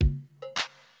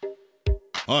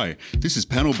Hi, this is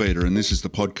Panel Beater and this is the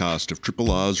podcast of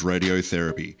Triple R's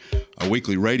Radiotherapy, a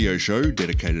weekly radio show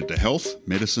dedicated to health,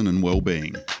 medicine and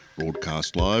well-being,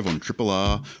 broadcast live on Triple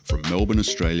R from Melbourne,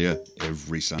 Australia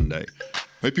every Sunday.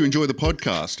 Hope you enjoy the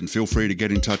podcast and feel free to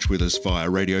get in touch with us via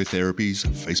Radiotherapy's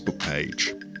Facebook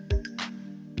page.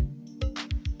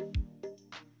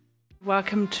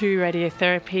 Welcome to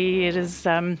Radiotherapy. It is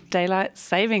daylight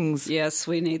savings. Yes,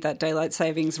 we need that daylight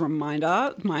savings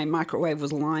reminder. My microwave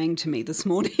was lying to me this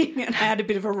morning and I had a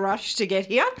bit of a rush to get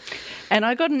here. And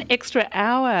I got an extra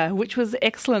hour, which was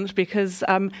excellent because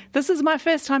this is my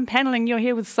first time panelling. You're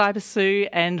here with Cyber Sue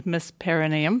and Miss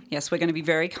Perineum. Yes, we're going to be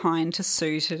very kind to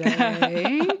Sue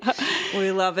today.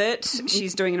 We love it.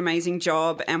 She's doing an amazing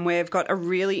job and we've got a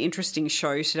really interesting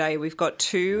show today. We've got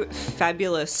two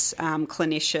fabulous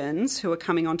clinicians who are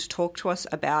coming on to talk to us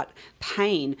about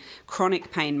pain, chronic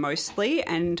pain mostly,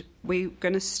 and we're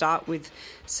going to start with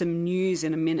some news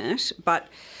in a minute, but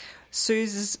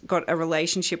Sue's got a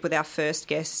relationship with our first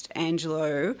guest,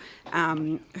 Angelo,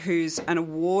 who's an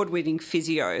award-winning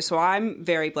physio. So I'm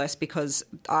very blessed because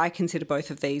I consider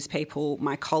both of these people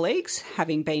my colleagues,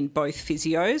 having been both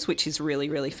physios, which is really,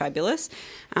 really fabulous.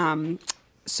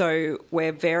 So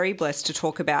we're very blessed to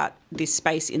talk about this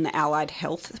space in the allied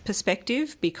health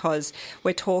perspective because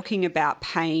we're talking about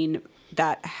pain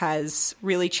that has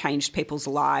really changed people's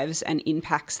lives and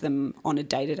impacts them on a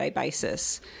day-to-day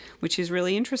basis, which is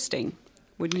really interesting,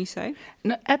 wouldn't you say?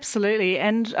 No, absolutely.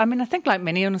 And I mean, I think like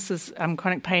many illnesses,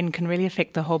 chronic pain can really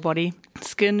affect the whole body,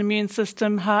 skin, immune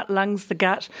system, heart, lungs, the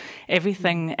gut,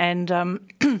 everything. And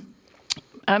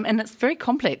it's very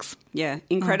complex. Yeah,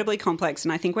 incredibly complex.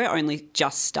 And I think we're only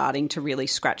just starting to really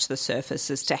scratch the surface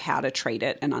as to how to treat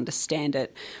it and understand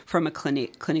it from a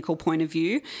clinical point of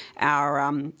view.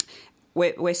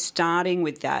 We're starting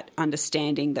with that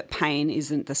understanding that pain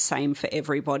isn't the same for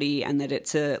everybody and that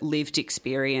it's a lived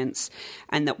experience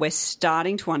and that we're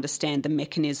starting to understand the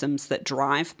mechanisms that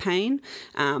drive pain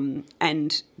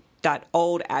and that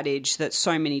old adage that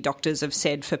so many doctors have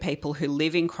said for people who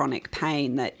live in chronic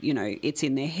pain that, you know, it's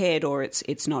in their head or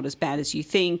it's not as bad as you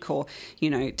think or, you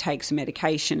know, take some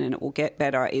medication and it will get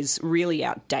better is really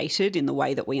outdated in the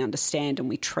way that we understand and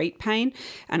we treat pain.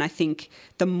 And I think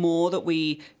the more that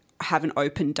we have an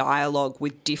open dialogue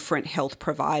with different health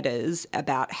providers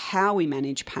about how we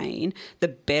manage pain, the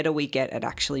better we get at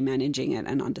actually managing it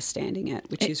and understanding it,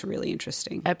 which is really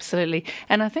interesting. Absolutely.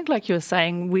 And I think like you were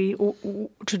saying, we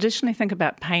traditionally think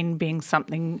about pain being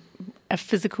a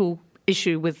physical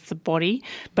issue with the body,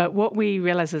 but what we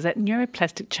realise is that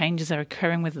neuroplastic changes are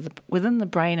occurring within the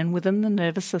brain and within the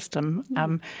nervous system,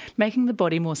 making the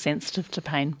body more sensitive to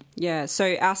pain. Yeah,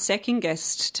 so our second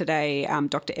guest today,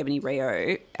 Dr. Ebony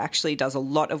Rio, actually does a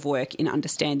lot of work in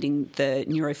understanding the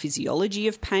neurophysiology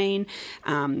of pain,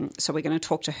 so we're going to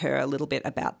talk to her a little bit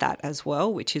about that as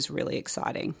well, which is really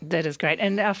exciting. That is great.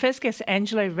 And our first guest,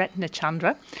 Angelo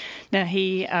Ratnachandra. Now,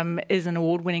 he is an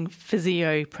award-winning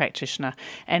physio practitioner,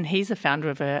 and he's a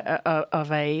founder of a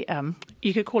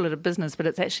you could call it a business, but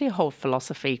it's actually a whole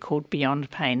philosophy called Beyond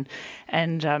Pain.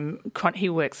 And he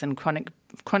works in chronic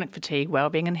fatigue,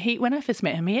 well-being. And when I first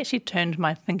met him, he actually turned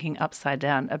my thinking upside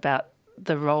down about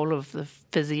the role of the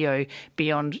physio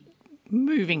beyond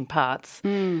moving parts.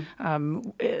 So we're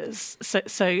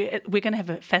going to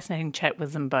have a fascinating chat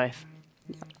with them both.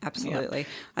 Yeah, absolutely. Yeah.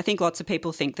 I think lots of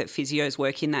people think that physios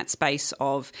work in that space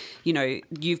of, you know,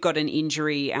 you've got an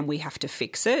injury and we have to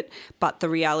fix it. But the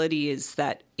reality is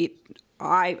that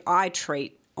I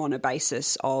treat on a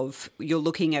basis of you're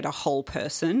looking at a whole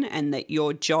person and that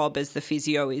your job as the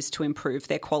physio is to improve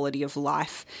their quality of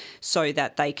life so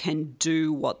that they can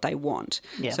do what they want.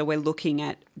 Yeah. So we're looking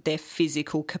at their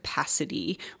physical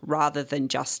capacity rather than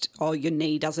just, oh, your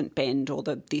knee doesn't bend or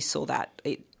this or that.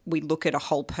 We look at a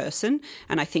whole person,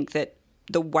 and I think that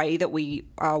the way that we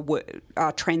are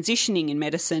transitioning in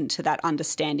medicine to that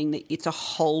understanding that it's a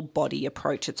whole body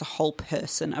approach, it's a whole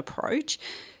person approach,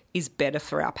 is better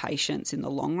for our patients in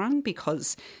the long run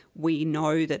because we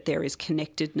know that there is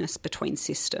connectedness between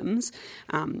systems,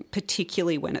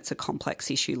 particularly when it's a complex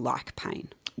issue like pain.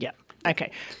 Yeah. Okay.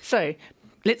 So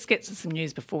let's get to some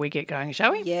news before we get going,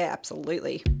 shall we? Yeah,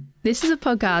 absolutely. This is a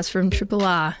podcast from Triple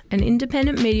R, an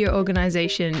independent media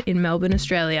organisation in Melbourne,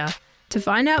 Australia. To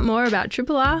find out more about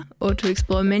Triple R or to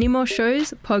explore many more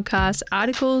shows, podcasts,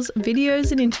 articles,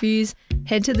 videos and interviews,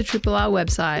 head to the Triple R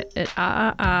website at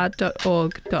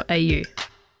rrr.org.au.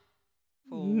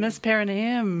 Miss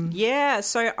Perineum. Yeah,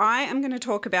 so I am going to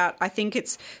talk about, I think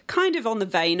it's kind of on the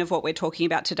vein of what we're talking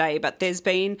about today, but there's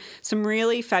been some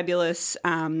really fabulous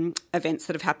events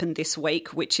that have happened this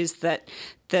week, which is that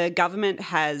the government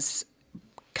has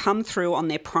come through on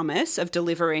their promise of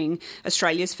delivering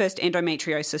Australia's first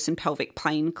endometriosis and pelvic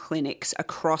pain clinics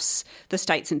across the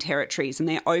states and territories. And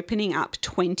they're opening up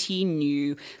 20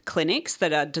 new clinics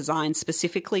that are designed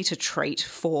specifically to treat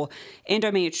for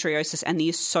endometriosis and the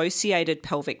associated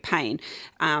pelvic pain,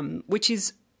 which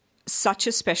is such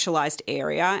a specialised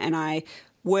area. And I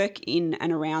work in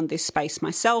and around this space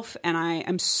myself, and I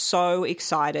am so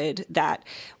excited that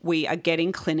we are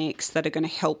getting clinics that are going to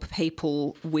help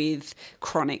people with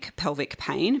chronic pelvic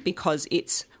pain, because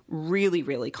it's really,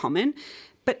 really common.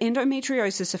 But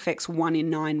endometriosis affects 1 in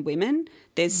 9 women.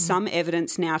 There's some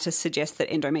evidence now to suggest that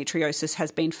endometriosis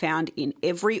has been found in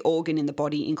every organ in the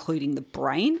body, including the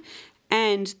brain.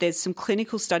 And there's some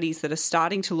clinical studies that are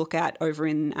starting to look at over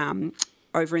in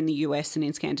the US and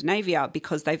in Scandinavia,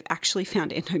 because they've actually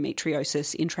found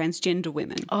endometriosis in transgender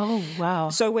women. Oh, wow.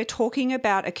 So we're talking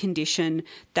about a condition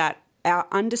that our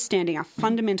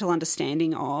fundamental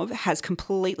understanding of has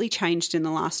completely changed in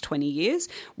the last 20 years.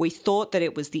 We thought that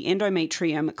it was the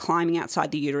endometrium climbing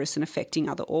outside the uterus and affecting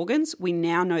other organs. We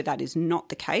now know that is not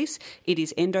the case. It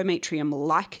is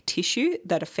endometrium-like tissue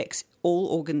that affects all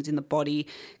organs in the body,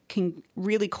 can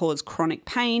really cause chronic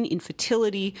pain,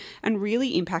 infertility, and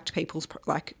really impact people's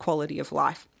quality of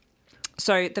life.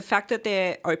 So the fact that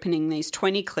they're opening these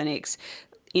 20 clinics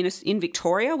in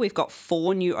Victoria, we've got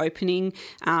 4 new opening,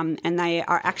 and they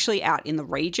are actually out in the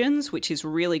regions, which is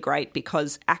really great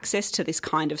because access to this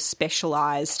kind of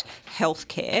specialised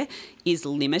healthcare is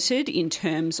limited in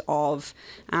terms of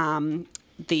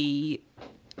the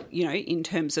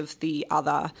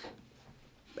other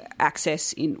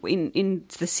access in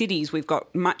the cities. We've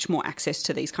got much more access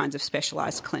to these kinds of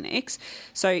specialised clinics.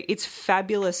 So it's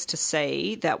fabulous to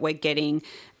see that we're getting,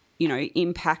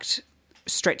 impact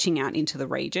stretching out into the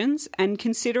regions, and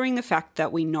considering the fact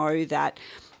that we know that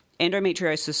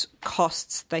endometriosis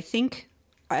costs, they think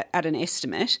at an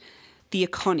estimate, the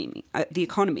economy.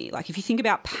 Like if you think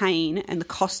about pain and the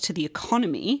cost to the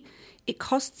economy, it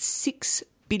costs $6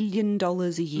 billion a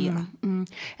year. And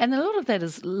a lot of that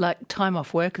is like time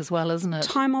off work as well, isn't it?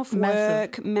 Time off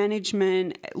work,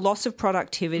 management, loss of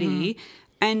productivity.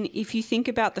 And if you think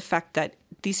about the fact that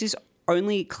this is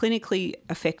only clinically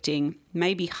affecting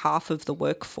maybe half of the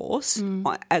workforce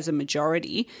as a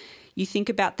majority, you think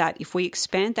about that, if we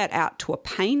expand that out to a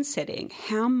pain setting,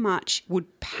 how much would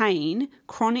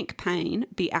chronic pain,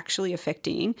 be actually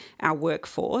affecting our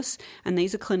workforce? And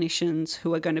these are clinicians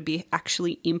who are going to be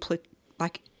actually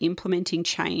implementing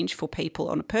change for people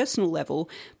on a personal level,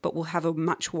 but will have a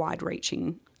much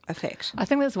wide-reaching effect. I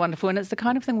think that's wonderful, and it's the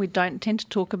kind of thing we don't tend to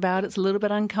talk about. It's a little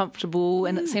bit uncomfortable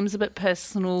and it seems a bit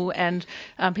personal, and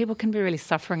people can be really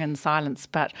suffering in silence,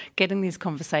 but getting these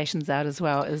conversations out as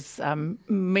well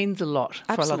means a lot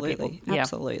for a lot of people.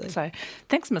 Absolutely. So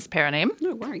thanks, Miss Perineum.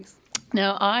 No worries.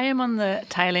 Now, I am on the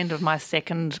tail end of my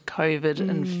second COVID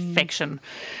infection,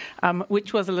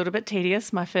 which was a little bit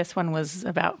tedious. My first one was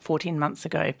about 14 months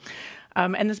ago.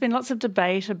 And there's been lots of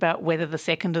debate about whether the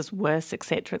second is worse, et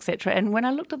cetera, et cetera. And when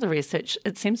I looked at the research,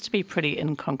 it seems to be pretty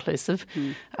inconclusive.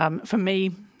 For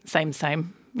me,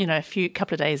 same. A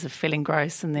couple of days of feeling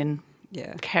gross and then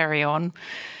carry on.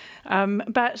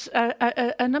 But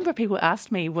a number of people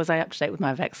asked me, was I up to date with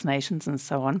my vaccinations and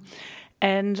so on?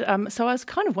 And so I was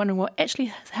kind of wondering, well,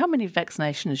 actually, how many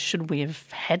vaccinations should we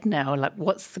have had now? Like,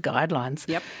 what's the guidelines?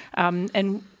 Yep.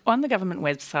 And on the government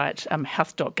website,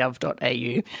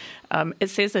 health.gov.au, it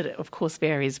says that it, of course,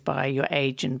 varies by your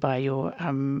age and by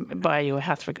your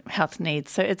health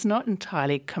needs. So it's not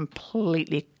entirely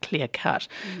completely clear cut.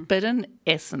 But in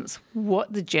essence,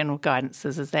 what the general guidance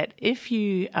is that if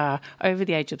you are over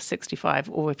the age of 65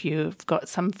 or if you've got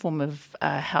some form of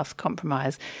health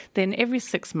compromise, then every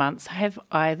 6 months have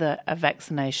either a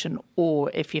vaccination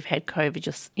or if you've had COVID,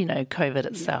 just, COVID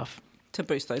itself. To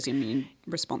boost those immune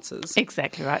responses.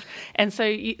 Exactly right. And so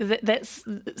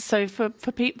for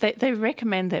people, they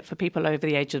recommend that for people over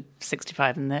the age of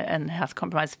 65 and health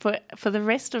compromise. For the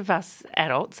rest of us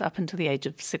adults up until the age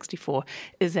of 64,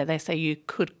 is that they say you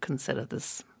could consider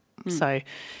this. So,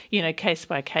 case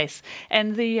by case.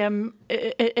 And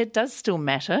it does still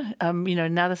matter. Now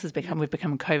we've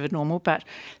become COVID normal, but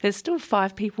there's still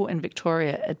 5 people in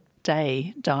Victoria a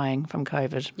day dying from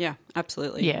COVID. Yeah,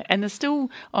 absolutely. Yeah, and there's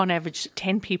still on average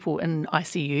 10 people in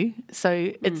ICU.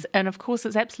 So and of course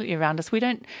it's absolutely around us.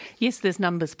 Yes, there's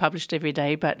numbers published every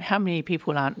day, but how many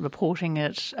people aren't reporting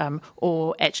it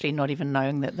or actually not even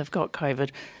knowing that they've got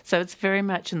COVID? So it's very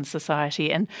much in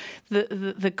society. And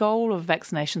the goal of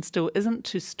vaccination still isn't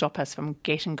to stop us from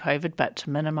getting COVID, but to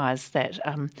minimise that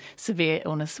severe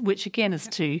illness, which again is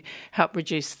to help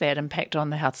reduce that impact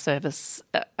on the health service,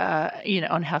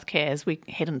 on healthcare as we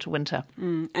head into winter.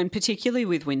 And particularly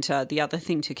with winter, the other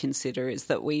thing to consider is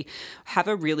that we have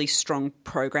a really strong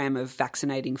program of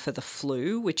vaccinating for the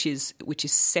flu, which is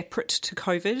separate to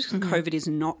COVID. COVID is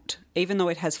not, even though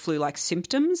it has flu-like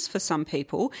symptoms for some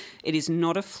people, it is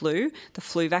not a flu. The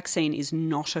flu vaccine is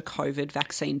not a COVID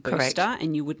vaccine booster, Correct.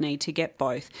 and you would need to get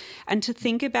both. And to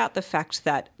think about the fact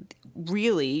that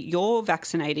really you're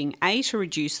vaccinating, A, to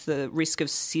reduce the risk of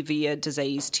severe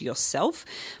disease to yourself,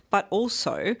 but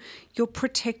also you're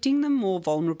protecting the more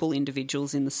vulnerable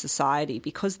individuals in the society,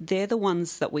 because they're the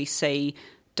ones that we see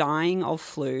dying of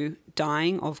flu,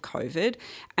 dying of COVID.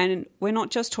 And we're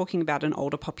not just talking about an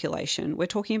older population. We're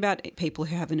talking about people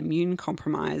who have an immune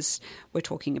compromised. We're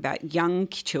talking about young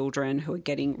children who are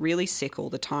getting really sick all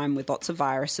the time with lots of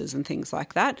viruses and things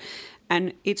like that.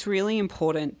 And it's really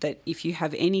important that if you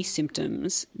have any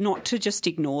symptoms, not to just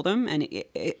ignore them and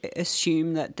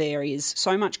assume that there is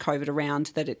so much COVID around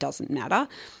that it doesn't matter.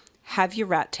 Have your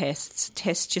RAT tests,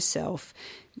 test yourself,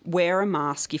 wear a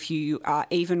mask if you are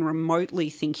even remotely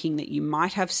thinking that you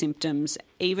might have symptoms,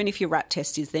 even if your RAT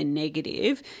test is then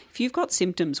negative. If you've got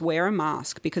symptoms, wear a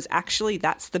mask, because actually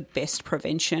that's the best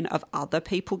prevention of other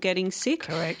people getting sick.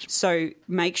 Correct. So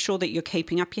make sure that you're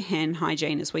keeping up your hand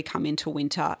hygiene as we come into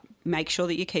winter. Make sure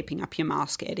that you're keeping up your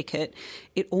mask etiquette.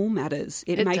 It all matters.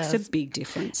 It makes does. a big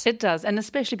difference. It does, and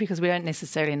especially because we don't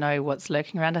necessarily know what's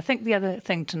lurking around. I think the other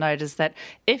thing to note is that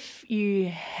if you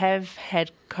have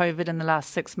had COVID in the last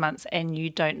 6 months and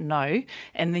you don't know,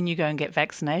 and then you go and get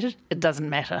vaccinated, it doesn't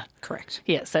matter. Correct.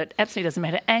 Yeah, so it absolutely doesn't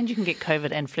matter. And you can get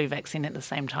COVID and flu vaccine at the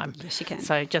same time. Yes, you can.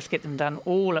 So just get them done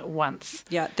all at once.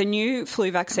 Yeah, the new flu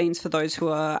vaccines, for those who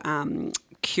are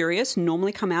curious,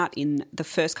 normally come out in the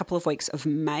first couple of weeks of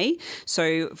May.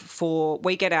 So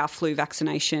we get our flu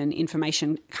vaccination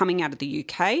information coming out of the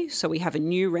UK. So we have a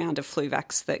new round of flu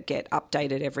vax that get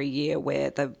updated every year,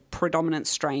 where the predominant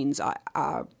strains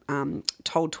are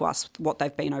told to us what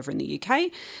they've been over in the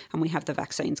UK, and we have the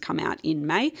vaccines come out in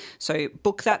May. So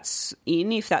book that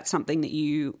in if that's something that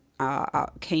you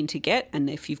are keen to get, and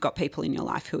if you've got people in your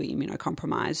life who are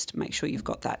immunocompromised, make sure you've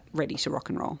got that ready to rock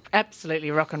and roll. Absolutely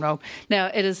rock and roll.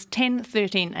 Now, it is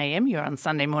 10:13 a.m. You're on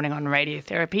Sunday morning on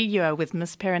Radiotherapy. You are with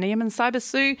Miss Perineum and Cyber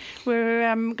Sue.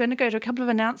 We're going to go to a couple of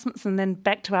announcements and then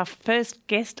back to our first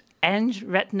guest, Ange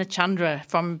Ratnachandra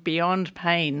from Beyond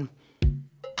Pain.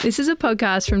 This is a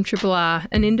podcast from Triple R,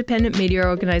 an independent media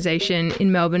organisation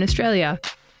in Melbourne, Australia.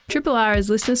 Triple R is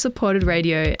listener-supported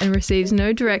radio and receives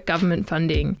no direct government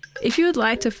funding. If you would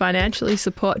like to financially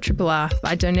support Triple R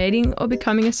by donating or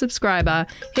becoming a subscriber,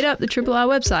 hit up the Triple R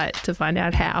website to find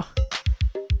out how.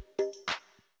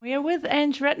 We are with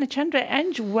Ange Ratnachandra.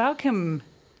 Ange, welcome.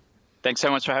 Thanks so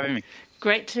much for having me.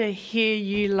 Great to hear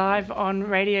you live on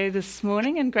radio this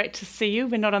morning, and great to see you.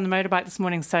 We're not on the motorbike this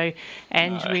morning, so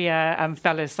Ange, we are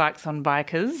fellow Sykes on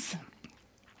Bikers,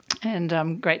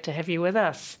 and great to have you with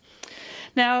us.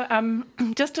 Now,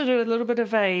 just to do a little bit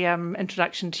of a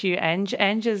introduction to you, Ange.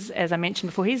 Ange is, as I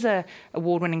mentioned before, he's a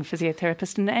award-winning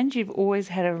physiotherapist, and Ange, you've always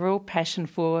had a real passion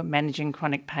for managing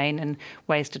chronic pain and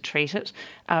ways to treat it,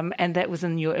 and that was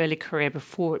in your early career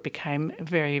before it became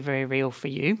very, very real for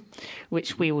you,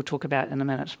 which we will talk about in a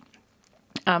minute.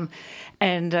 As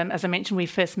I mentioned, we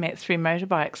first met through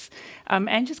motorbikes.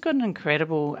 Ange has got an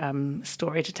incredible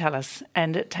story to tell us,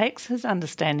 and it takes his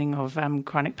understanding of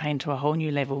chronic pain to a whole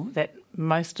new level that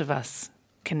most of us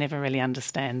can never really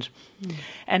understand.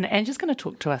 And Ange is going to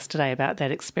talk to us today about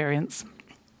that experience,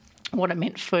 what it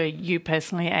meant for you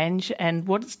personally, Ange, and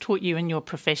what it's taught you in your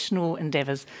professional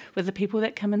endeavours with the people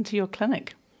that come into your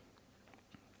clinic.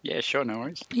 Yeah, sure, no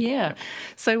worries. Yeah,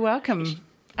 so welcome.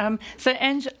 So,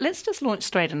 Ange, let's just launch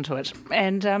straight into it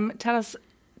and tell us,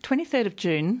 23rd of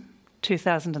June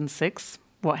 2006,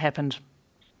 what happened?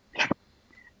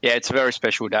 Yeah, it's a very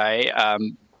special day.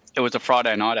 It was a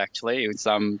Friday night, actually. It was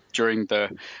during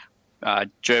the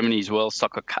Germany's World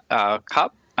Soccer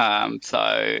Cup.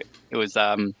 So it was.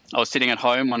 I was sitting at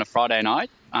home on a Friday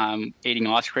night, eating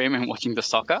ice cream and watching the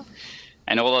soccer,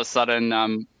 and all of a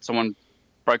sudden, someone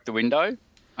broke the window.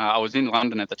 I was in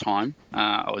London at the time.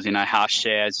 I was in a house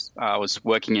share. I was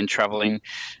working and travelling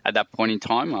at that point in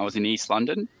time. I was in East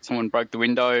London. Someone broke the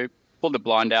window, pulled the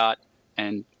blind out,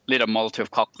 and lit a Molotov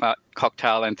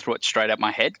cocktail and threw it straight at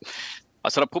my head. I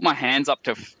sort of put my hands up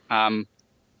to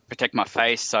protect my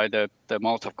face, so the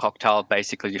Molotov cocktail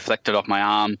basically deflected off my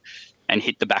arm and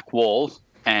hit the back wall,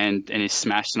 and it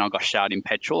smashed, and I got showered in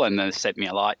petrol, and then it set me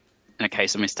alight in a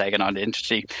case of mistaken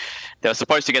identity. They were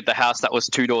supposed to get the house that was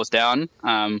 2 doors down,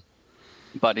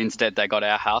 but instead they got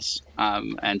our house.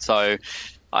 And so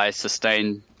I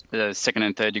sustained the second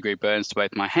and third degree burns to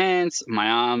both my hands, my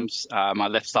arms, my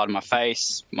left side of my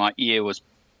face. My ear was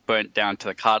burnt down to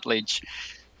the cartilage.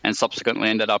 and subsequently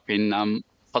ended up in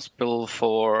hospital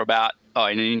for about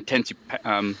in an intensive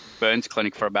burns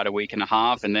clinic for about a week and a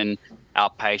half, and then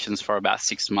outpatients for about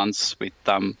 6 months with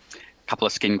a couple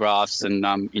of skin grafts and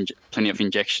plenty of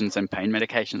injections and pain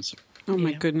medications. Oh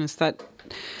my goodness,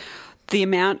 the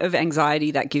amount of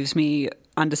anxiety that gives me,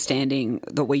 understanding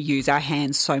that we use our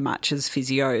hands so much as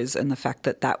physios, and the fact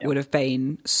that would have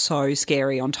been so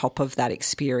scary on top of that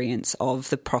experience of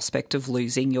the prospect of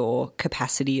losing your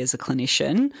capacity as a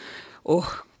clinician.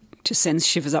 Oh, just sends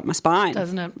shivers up my spine.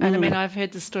 Doesn't it? And I mean, I've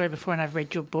heard the story before and I've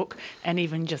read your book, and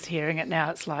even just hearing it now,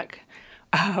 it's like,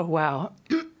 oh, wow.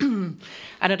 And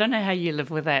I don't know how you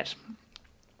live with that.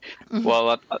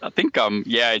 Well, I think,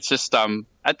 it's just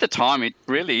at the time it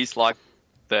really is like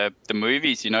the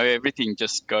movies, everything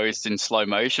just goes in slow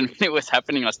motion. When it was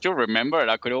happening, I still remember it.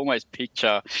 I could almost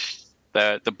picture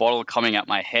the bottle coming at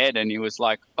my head, and it was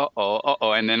like,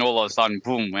 uh-oh, and then all of a sudden,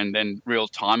 boom, and then real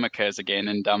time occurs again,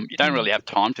 and you don't really have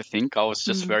time to think. I was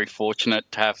just very fortunate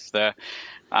to have the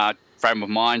frame of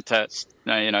mind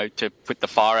to put the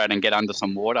fire out and get under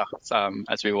some water,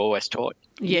 as we were always taught.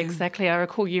 Yeah, exactly. I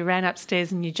recall you ran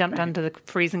upstairs and you jumped under the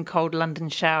freezing cold London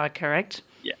shower, correct?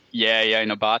 Yeah,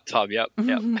 in a bathtub, yep.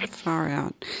 Far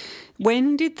out.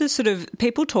 When did the sort of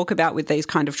people talk about with these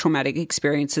kind of traumatic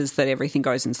experiences that everything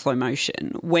goes in slow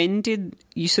motion? When did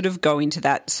you sort of go into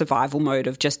that survival mode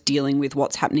of just dealing with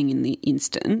what's happening in the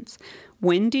instant?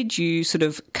 When did you sort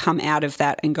of come out of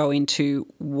that and go into,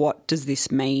 what does this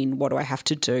mean? What do I have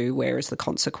to do? Where is the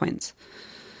consequence?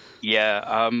 Yeah,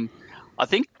 I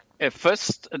think the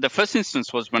first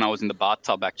instance was when I was in the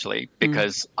bathtub, actually,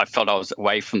 because I felt I was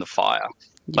away from the fire.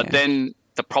 Yeah. But then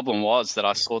the problem was that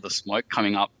I saw the smoke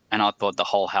coming up, and I thought the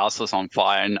whole house was on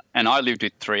fire. And I lived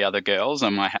with 3 other girls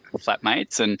and my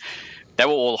flatmates, and they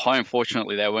were all home.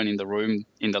 Fortunately, they weren't in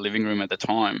the living room at the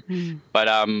time. But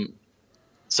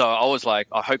so I was like,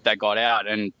 I hope they got out.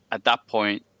 And at that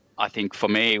point, I think for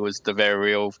me, it was the very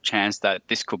real chance that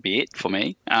this could be it for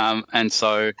me. And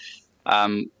so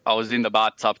I was in the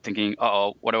bathtub thinking,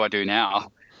 what do I do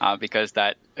now? Because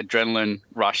that adrenaline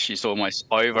rush is almost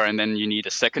over, and then you need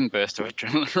a second burst of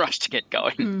adrenaline rush to get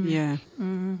going. Yeah.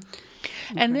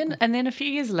 And then a few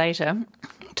years later,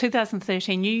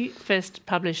 2013, you first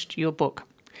published your book,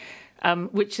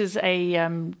 which is a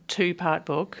 2-part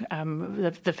book.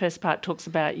 The first part talks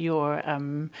about your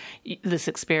this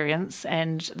experience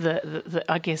and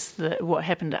what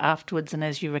happened afterwards and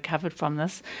as you recovered from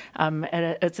this.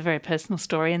 It's a very personal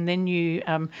story, and then you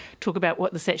talk about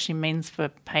what this actually means for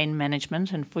pain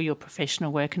management and for your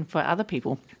professional work and for other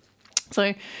people.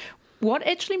 So, what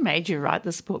actually made you write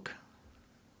this book?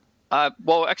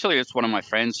 Well, actually, it's one of my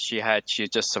friends. She had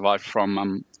just survived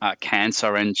from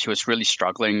cancer, and she was really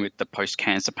struggling with the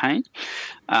post-cancer pain.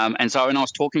 And so when I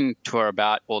was talking to her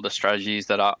about all the strategies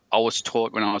that I was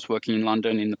taught when I was working in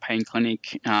London in the pain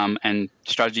clinic, and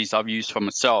strategies I've used for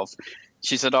myself,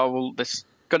 she said, there's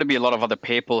got to be a lot of other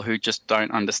people who just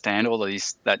don't understand all of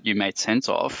this that you made sense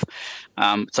of.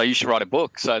 So you should write a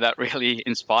book. So that really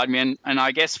inspired me. And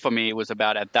I guess for me, it was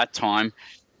about, at that time,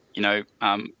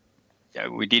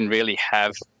 we didn't really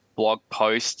have blog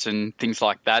posts and things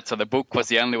like that. So the book was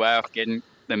the only way of getting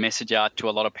the message out to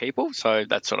a lot of people. So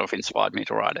that sort of inspired me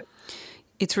to write it.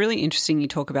 It's really interesting you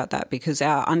talk about that, because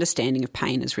our understanding of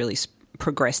pain has really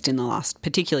progressed in the last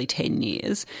particularly 10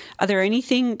 years. Are there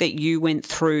anything that you went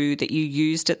through that you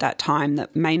used at that time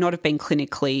that may not have been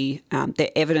clinically,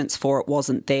 the evidence for it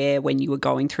wasn't there when you were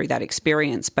going through that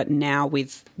experience, but now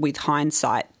with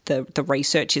hindsight, the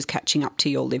research is catching up to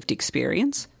your lived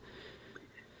experience?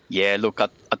 Yeah, look, I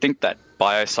think that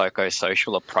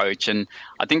biopsychosocial approach, and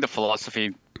I think the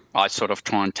philosophy I sort of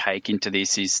try and take into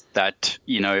this is that,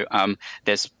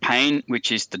 there's pain,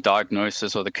 which is the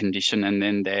diagnosis or the condition, and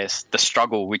then there's the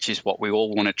struggle, which is what we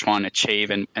all want to try and achieve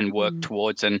and work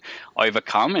towards and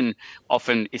overcome. And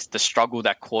often it's the struggle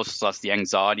that causes us the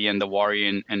anxiety and the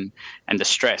worry and the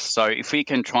stress. So if we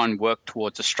can try and work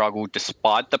towards a struggle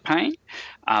despite the pain,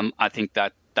 I think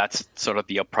that's sort of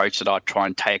the approach that I try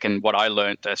and take, and what I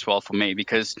learned as well for me,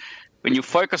 because when you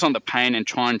focus on the pain and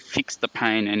try and fix the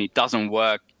pain and it doesn't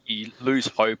work, you lose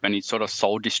hope and it's sort of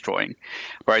soul destroying.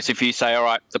 Whereas if you say, all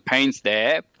right, the pain's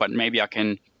there, but maybe I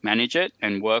can manage it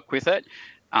and work with it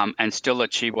and still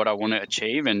achieve what I want to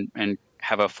achieve and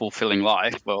have a fulfilling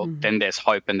life, well, then there's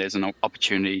hope and there's an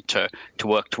opportunity to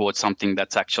work towards something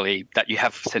that's actually, that you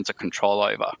have a sense of control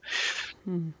over.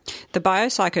 The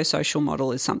biopsychosocial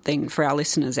model is something for our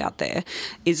listeners out there,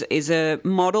 is a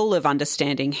model of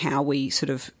understanding how we sort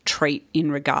of treat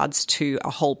in regards to a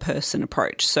whole person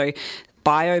approach. So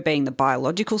bio being the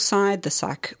biological side, the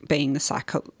psych being the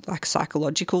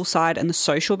psychological side, and the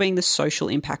social being the social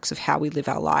impacts of how we live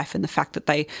our life, and the fact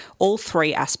that all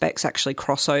three aspects actually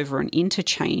cross over and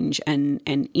interchange and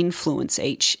influence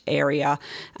each area,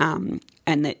 and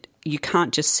that you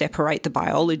can't just separate the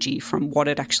biology from what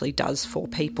it actually does for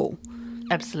people.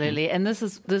 Absolutely, and this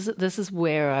is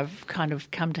where I've kind of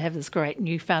come to have this great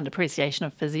newfound appreciation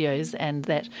of physios and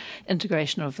that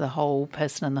integration of the whole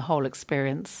person and the whole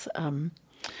experience, an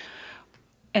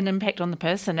impact on the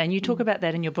person. And you talk about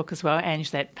that in your book as well,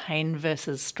 Ange, that pain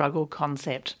versus struggle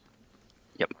concept.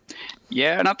 Yep.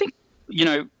 Yeah, and I think,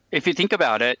 if you think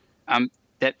about it,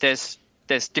 that there's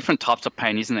different types of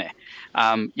pain, isn't there?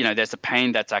 There's a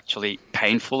pain that's actually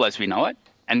painful as we know it.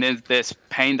 And then there's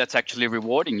pain that's actually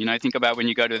rewarding. Think about when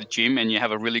you go to the gym and you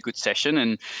have a really good session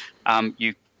and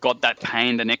you got that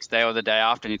pain the next day or the day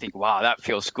after and you think, wow, that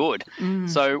feels good.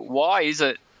 So why is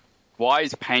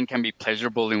pain can be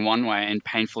pleasurable in one way and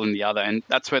painful in the other? And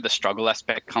that's where the struggle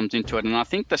aspect comes into it. And I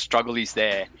think the struggle is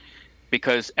there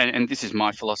because, and this is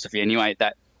my philosophy anyway,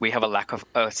 that we have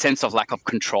a sense of lack of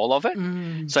control of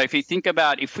it. So if you think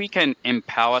about, if we can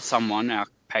empower someone, our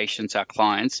patients, our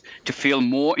clients, to feel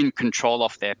more in control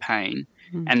of their pain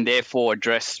and therefore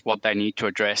address what they need to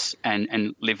address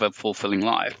and live a fulfilling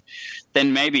life,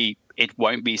 then maybe it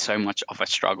won't be so much of a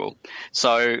struggle.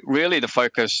 So really the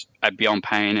focus at Beyond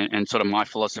Pain and sort of my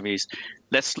philosophy is,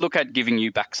 let's look at giving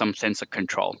you back some sense of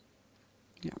control.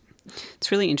 Yeah.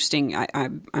 It's really interesting.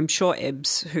 I'm sure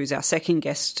Ebbs, who's our second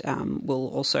guest, will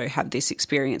also have this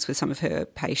experience with some of her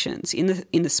patients. In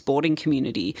the sporting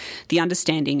community, the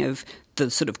understanding of the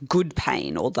sort of good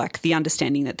pain, or like the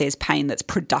understanding that there's pain that's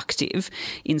productive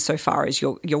insofar as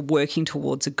you're working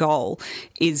towards a goal,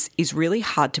 is really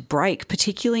hard to break,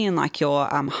 particularly in like your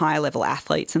higher level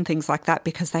athletes and things like that,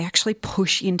 because they actually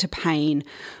push into pain.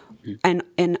 And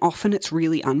often it's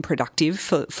really unproductive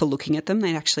for looking at them.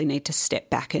 They actually need to step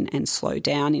back and slow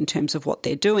down in terms of what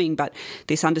they're doing. But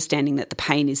this understanding that the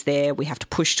pain is there, we have to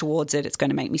push towards it, it's going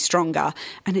to make me stronger.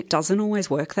 And it doesn't always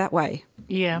work that way.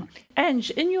 Yeah. Ange,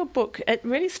 in your book, it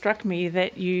really struck me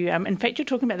that you, in fact, you're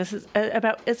talking about this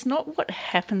about it's not what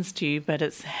happens to you, but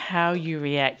it's how you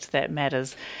react that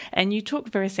matters. And you talk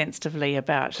very sensitively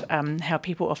about how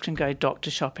people often go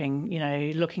doctor shopping,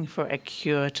 looking for a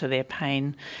cure to their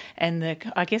pain, and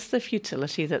I guess the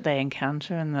futility that they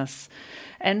encounter in this.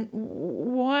 And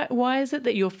why is it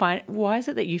that you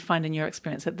find in your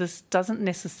experience that this doesn't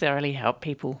necessarily help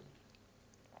people?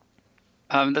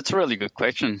 That's a really good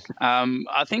question.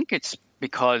 I think it's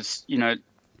because, a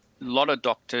lot of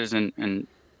doctors and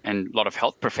a lot of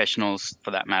health professionals,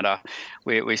 for that matter,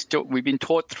 we've been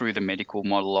taught through the medical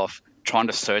model of trying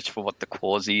to search for what the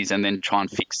cause is and then try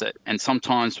and fix it. And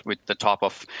sometimes with the type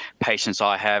of patients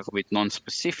I have with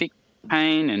non-specific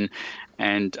pain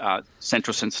and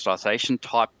central sensitization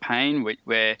type pain,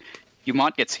 where you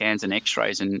might get scans and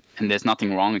x-rays and there's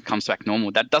nothing wrong, it comes back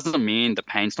normal. That doesn't mean the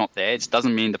pain's not there. It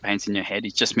doesn't mean the pain's in your head.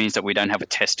 It just means that we don't have a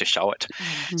test to show it.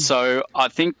 So I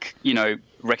think,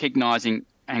 recognizing,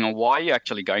 hang on, why are you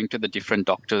actually going to the different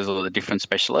doctors or the different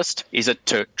specialists? Is it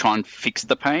to try and fix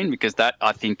the pain? Because that,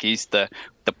 I think, is the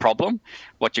problem.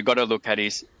 What you've got to look at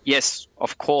is, yes,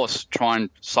 of course, try and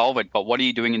solve it, but what are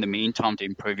you doing in the meantime to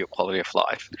improve your quality of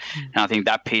life? And I think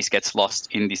that piece gets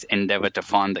lost in this endeavor to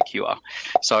find the cure.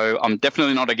 So I'm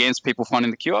definitely not against people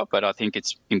finding the cure, but I think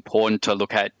it's important to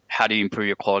look at how do you improve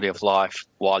your quality of life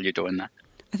while you're doing that.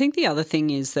 I think the other thing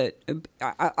is that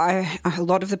a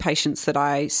lot of the patients that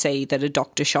I see that are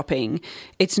doctor shopping,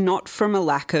 it's not from a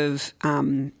lack of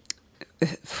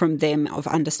from them of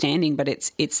understanding, but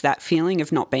it's that feeling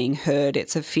of not being heard.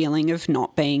 It's a feeling of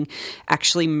not being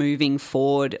actually moving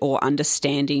forward or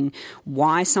understanding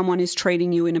why someone is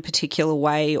treating you in a particular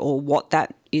way or what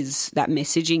that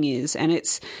messaging is. And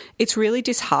it's really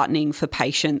disheartening for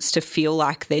patients to feel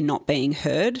like they're not being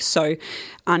heard. So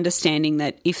understanding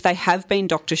that if they have been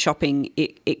doctor shopping,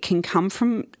 it can come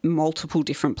from multiple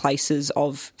different places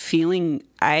of feeling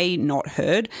not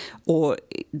heard, or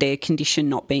their condition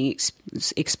not being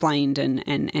explained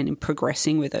and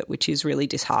progressing with it, which is really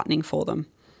disheartening for them.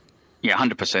 Yeah,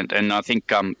 100%. And I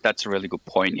think that's a really good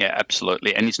point. Yeah,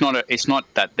 absolutely. And it's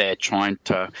not that they're trying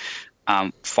to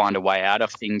find a way out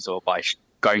of things or by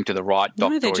going to the right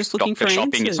doctor. No, they're just looking for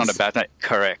shopping. answers. It's not about that.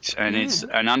 Correct. And it's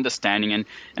an understanding.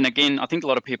 And again, I think a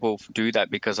lot of people do that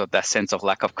because of that sense of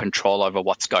lack of control over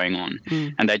what's going on.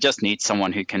 And they just need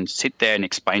someone who can sit there and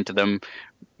explain to them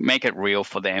make it real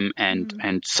for them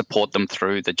and support them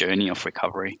through the journey of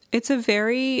recovery. It's a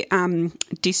very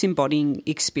disembodying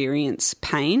experience,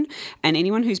 pain, and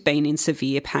anyone who's been in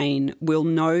severe pain will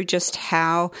know just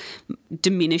how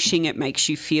diminishing it makes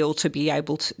you feel to be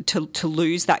able to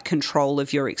lose that control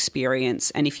of your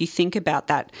experience. And if you think about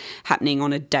that happening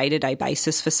on a day-to-day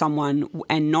basis for someone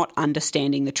and not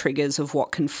understanding the triggers of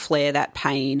what can flare that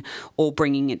pain or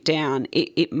bringing it down,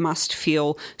 it must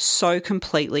feel so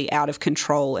completely out of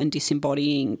control and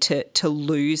disembodying to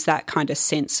lose that kind of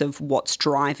sense of what's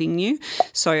driving you.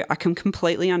 So I can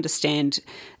completely understand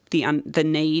the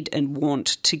need and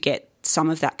want to get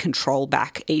some of that control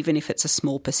back, even if it's a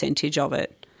small percentage of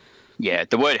it. Yeah,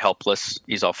 the word helpless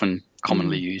is often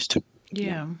commonly used.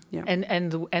 Yeah.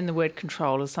 And the word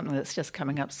control is something that's just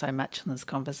coming up so much in this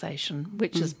conversation,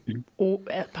 which is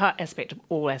part aspect of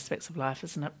all aspects of life,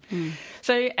 isn't it?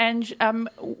 So, Ange,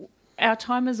 our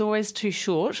time is always too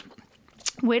short.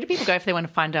 Where do people go if they want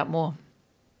to find out more?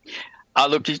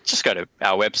 Look, you just go to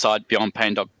our website,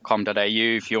 beyondpain.com.au,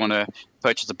 if you want to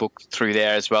purchase a book through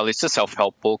there as well. It's a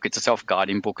self-help book. It's a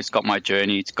self-guiding book. It's got my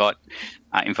journey. It's got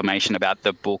information about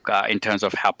the book in terms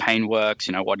of how pain works,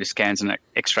 what do scans and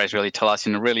x-rays really tell us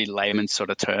in really layman's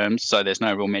sort of terms. So there's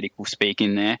no real medical speak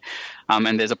in there.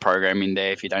 And there's a program in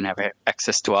there if you don't have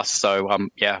access to us. So,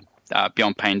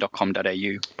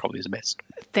 beyondpain.com.au probably is the best.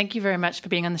 Thank you very much for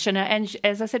being on the show. Now, and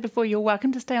as I said before, you're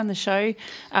welcome to stay on the show.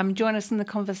 Join us in the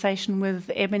conversation with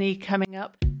Ebony coming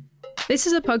up. This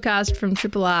is a podcast from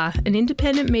Triple R, an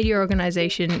independent media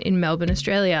organisation in Melbourne,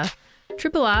 Australia.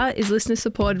 Triple R is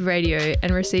listener-supported radio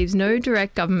and receives no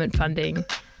direct government funding.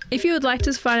 If you would like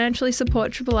to financially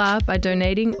support Triple R by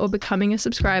donating or becoming a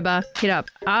subscriber, hit up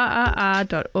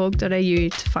rrr.org.au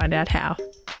to find out how.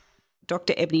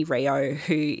 Dr. Ebony Rio,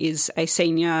 who is a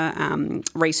senior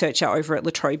researcher over at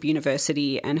La Trobe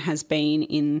University and has been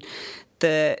in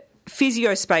the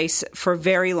physio space for a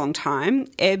very long time.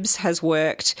 Ebs has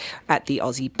worked at the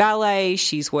Aussie Ballet.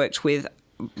 She's worked with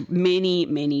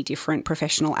many different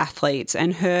professional athletes,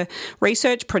 and her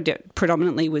research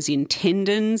predominantly was in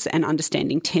tendons and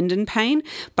understanding tendon pain,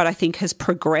 but I think has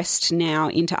progressed now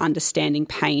into understanding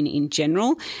pain in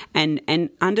general and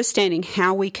understanding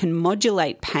how we can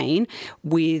modulate pain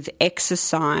with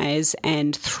exercise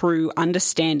and through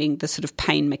understanding the sort of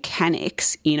pain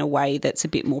mechanics in a way that's a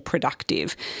bit more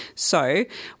productive. So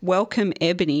welcome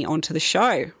Ebony onto the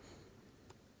show.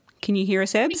 Can you hear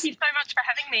us, Ebs? Thank you so much for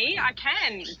having me. I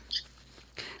can.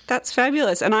 That's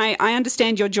fabulous. And I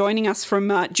understand you're joining us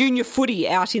from junior footy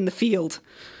out in the field.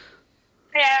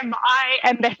 I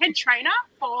am the head trainer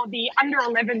for the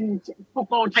under-11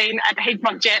 football team at the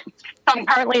Heathmont Jets. So I'm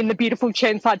currently in the beautiful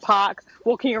Churnside Park,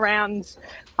 walking around,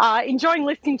 enjoying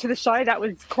listening to the show. That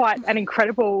was quite an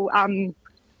incredible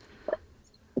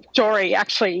story,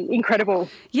 actually. Incredible.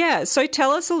 Yeah, so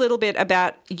tell us a little bit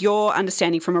about your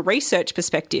understanding from a research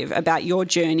perspective about your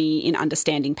journey in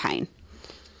understanding pain.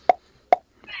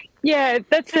 Yeah,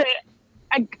 that's a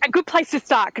good place to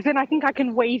start, because then I think I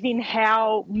can weave in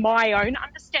how my own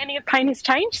understanding of pain has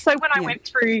changed. So when I went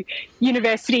through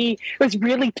university, it was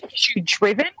really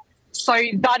tissue-driven. So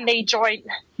the knee joint,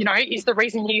 is the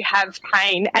reason you have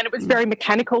pain, and it was very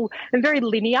mechanical and very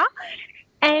linear.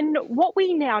 And what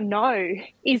we now know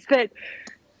is that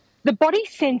the body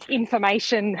sends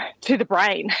information to the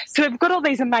brain. So we've got all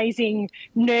these amazing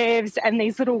nerves and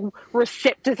these little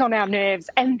receptors on our nerves,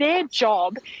 and their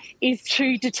job is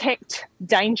to detect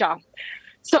danger.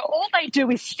 So all they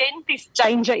do is send this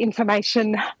danger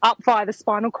information up via the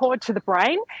spinal cord to the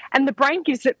brain, and the brain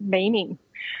gives it meaning.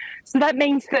 So that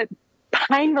means that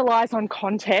pain relies on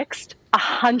context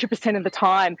 100% of the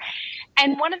time.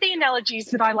 And one of the analogies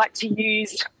that I like to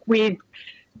use with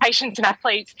patients and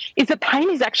athletes is that pain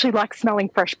is actually like smelling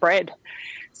fresh bread.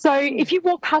 So if you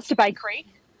walk past a bakery,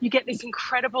 you get this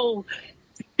incredible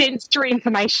sensory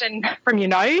information from your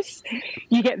nose,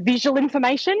 you get visual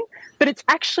information, but it's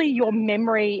actually your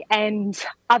memory and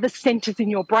other centres in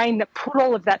your brain that put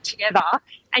all of that together,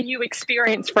 and you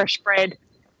experience fresh bread.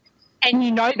 And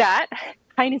you know that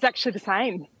pain is actually the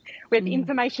same. We have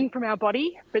information from our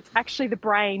body, but it's actually the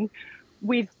brain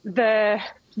with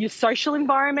your social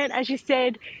environment, as you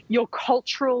said, your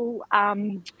cultural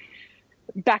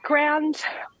background,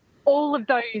 all of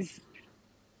those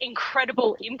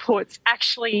incredible inputs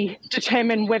actually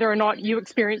determine whether or not you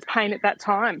experience pain at that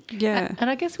time. Yeah. And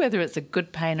I guess whether it's a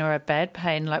good pain or a bad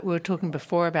pain, like we were talking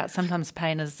before about, sometimes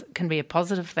pain can be a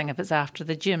positive thing if it's after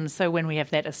the gym. So when we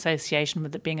have that association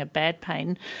with it being a bad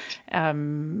pain,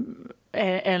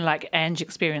 and like Ange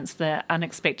experienced the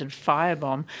unexpected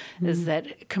firebomb, is that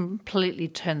it completely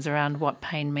turns around what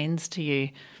pain means to you.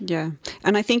 Yeah.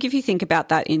 And I think if you think about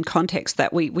that in context,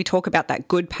 that we talk about that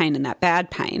good pain and that bad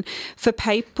pain, for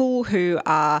people who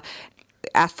are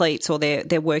athletes or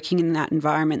they're working in that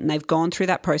environment and they've gone through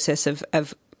that process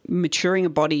of maturing a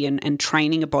body and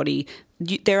training a body,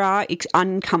 there are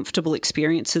uncomfortable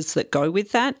experiences that go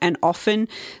with that, and often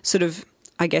sort of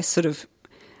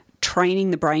training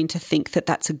the brain to think that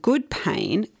that's a good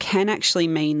pain can actually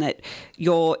mean that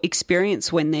your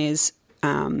experience when there's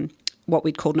what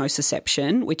we'd call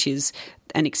nociception, which is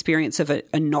an experience of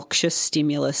a noxious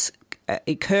stimulus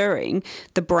occurring,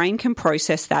 the brain can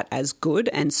process that as good,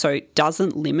 and so it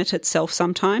doesn't limit itself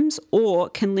sometimes, or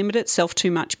can limit itself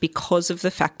too much because of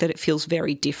the fact that it feels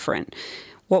very different.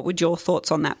 What would your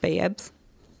thoughts on that be, Ebs?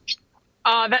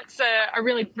 Oh, that's a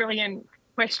really brilliant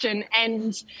question,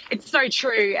 and it's so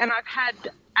true. And I've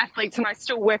had athletes, and I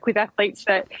still work with athletes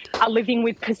that are living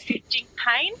with persisting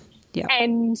pain. Yeah.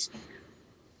 And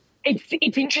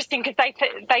it's interesting because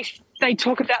they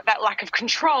talk about that lack of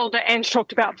control that Ange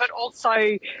talked about, but also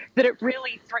that it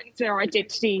really threatens their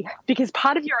identity, because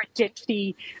part of your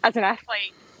identity as an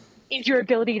athlete is your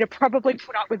ability to probably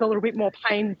put up with a little bit more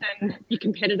pain than your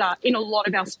competitor in a lot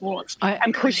of our sports,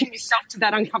 and pushing yourself to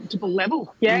that uncomfortable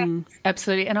level. Yeah,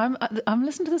 absolutely. And I'm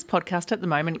listening to this podcast at the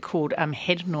moment called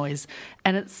Head Noise,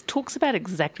 and it talks about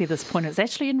exactly this point. It's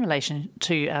actually in relation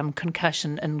to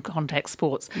concussion in contact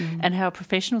sports, and how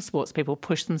professional sports people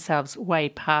push themselves way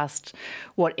past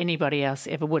what anybody else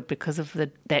ever would because of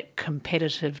that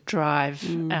competitive drive,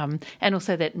 and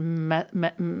also that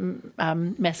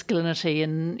masculinity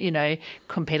and, you know,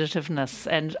 competitiveness.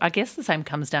 And I guess the same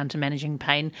comes down to managing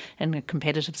pain in a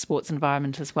competitive sports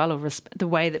environment as well, or the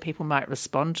way that people might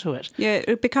respond to it. Yeah,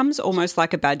 it becomes almost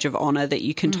like a badge of honour that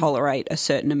you can tolerate a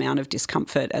certain amount of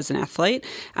discomfort as an athlete.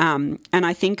 And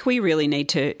I think we really need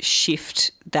to shift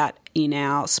that in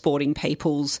our sporting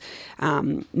people's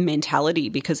mentality,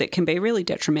 because it can be really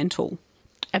detrimental.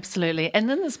 Absolutely.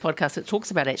 And in this podcast, it talks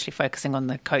about actually focusing on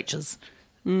the coaches.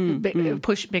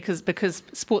 Push because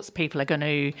sports people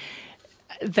are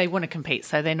they want to compete,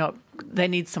 so they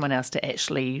need someone else to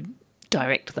actually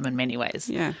direct them in many ways.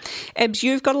 Yeah. Ebs,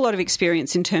 you've got a lot of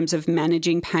experience in terms of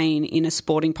managing pain in a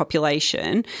sporting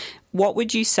population. What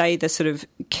would you say the sort of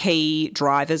key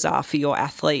drivers are for your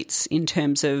athletes in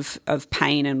terms of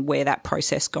pain and where that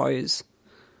process goes?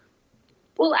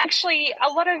 Well, actually, a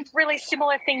lot of really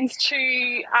similar things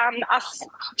to us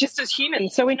just as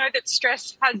humans. So we know that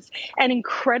stress has an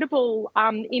incredible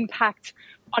impact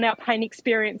on our pain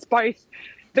experience, both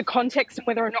the context and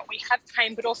whether or not we have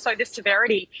pain, but also the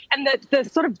severity and the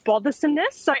sort of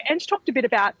bothersomeness. So Ange talked a bit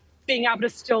about being able to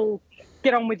still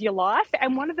get on with your life.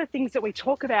 And one of the things that we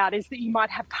talk about is that you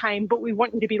might have pain, but we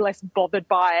want you to be less bothered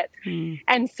by it.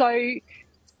 And so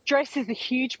stress is a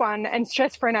huge one, and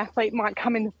stress for an athlete might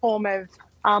come in the form of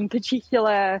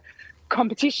particular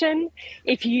competition.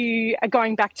 If you are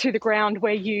going back to the ground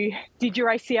where you did your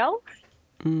ACL,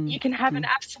 you can have an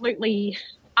absolutely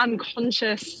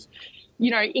unconscious,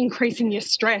 increase in your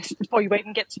stress before you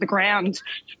even get to the ground.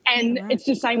 And it's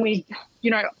the same with,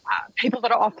 people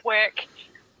that are off work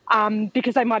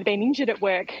because they might have been injured at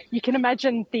work. You can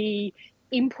imagine the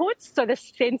inputs, so the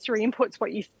sensory inputs,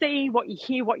 what you see, what you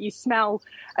hear, what you smell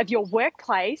of your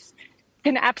workplace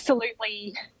can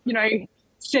absolutely,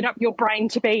 set up your brain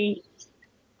to be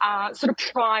sort of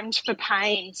primed for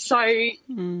pain. So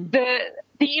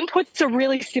the inputs are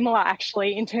really similar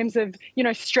actually in terms of,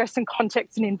 stress and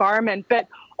context and environment, but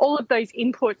all of those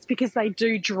inputs, because they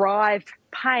do drive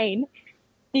pain,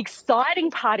 the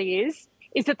exciting part is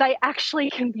that they actually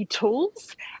can be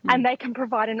tools and they can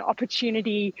provide an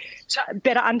opportunity to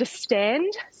better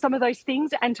understand some of those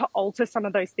things and to alter some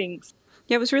of those things.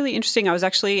 Yeah, it was really interesting. I was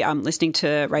actually listening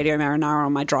to Radio Marinara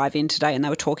on my drive-in today, and they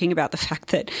were talking about the fact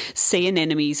that sea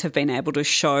anemones have been able to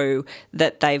show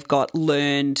that they've got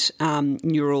learned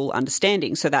neural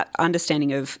understanding. So that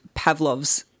understanding of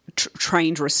Pavlov's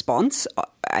trained response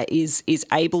is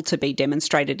able to be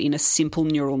demonstrated in a simple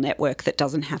neural network that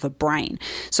doesn't have a brain.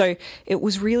 So it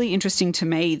was really interesting to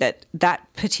me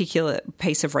that particular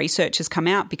piece of research has come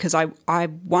out, because I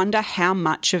wonder how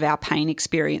much of our pain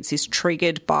experience is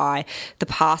triggered by the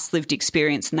past lived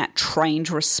experience and that trained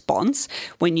response.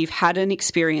 When you've had an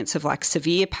experience of like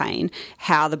severe pain,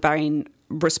 how the brain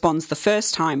responds the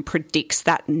first time predicts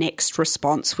that next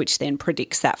response, which then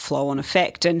predicts that flow-on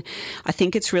effect. And I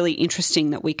think it's really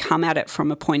interesting that we come at it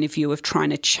from a point of view of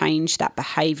trying to change that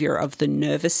behaviour of the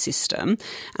nervous system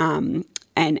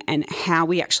and how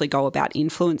we actually go about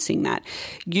influencing that.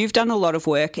 You've done a lot of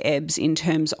work, Ebbs, in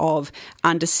terms of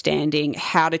understanding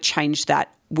how to change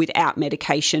that without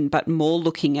medication, but more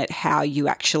looking at how you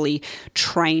actually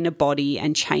train a body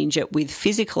and change it with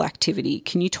physical activity.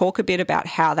 Can you talk a bit about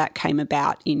how that came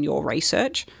about in your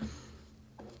research?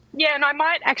 Yeah, and I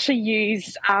might actually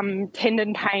use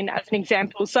tendon pain as an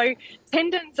example. So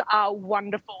tendons are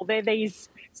wonderful. They're these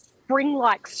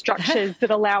spring-like structures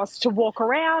that allow us to walk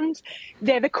around.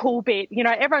 They're the cool bit. You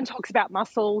know, everyone talks about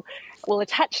muscle. Well,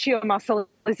 attached to your muscle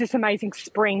is this amazing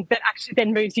spring that actually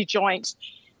then moves your joint.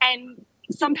 And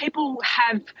some people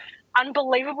have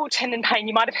unbelievable tendon pain.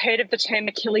 You might have heard of the term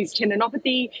Achilles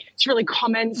tendinopathy. It's really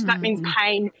common. So that means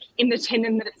pain in the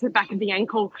tendon that it's the back of the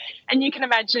ankle. And you can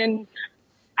imagine,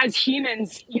 as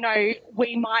humans, you know,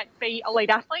 we might be elite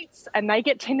athletes and they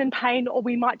get tendon pain, or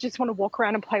we might just want to walk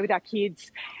around and play with our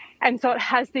kids. And so it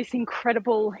has this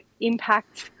incredible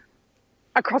impact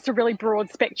across a really broad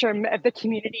spectrum of the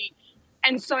community.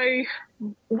 And so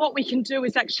what we can do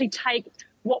is actually take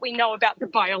what we know about the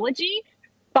biology,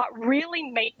 but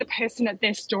really meet the person at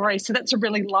their story. So that's a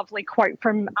really lovely quote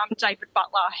from David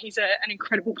Butler. He's an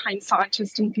incredible pain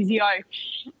scientist and physio.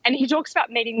 And he talks about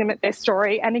meeting them at their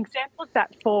story. An example of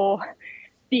that for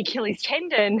the Achilles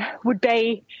tendon would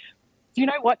be, you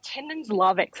know what, tendons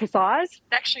love exercise.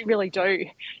 They actually really do.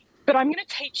 But I'm going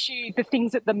to teach you the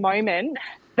things at the moment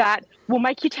that will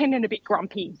make your tendon a bit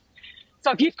grumpy.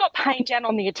 So if you've got pain down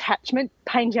on the attachment,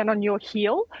 pain down on your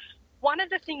heel, one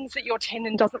of the things that your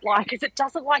tendon doesn't like is it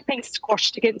doesn't like being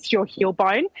squashed against your heel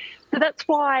bone. So that's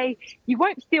why you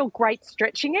won't feel great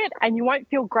stretching it, and you won't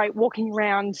feel great walking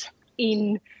around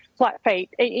in flat feet,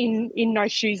 in no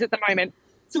shoes at the moment.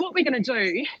 So what we're going to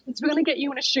do is we're going to get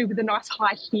you in a shoe with a nice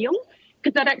high heel,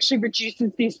 because that actually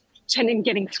reduces this tendon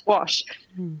getting squashed.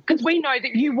 Because we know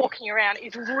that you walking around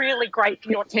is really great for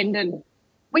your tendon.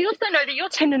 We also know that your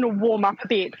tendon will warm up a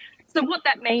bit. So what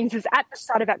that means is at the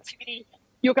start of activity,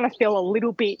 you're going to feel a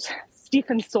little bit stiff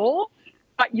and sore,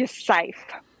 but you're safe.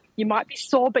 You might be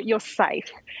sore, but you're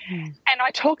safe. And I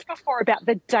talked before about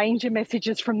the danger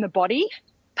messages from the body.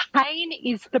 Pain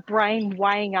is the brain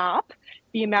weighing up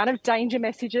the amount of danger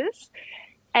messages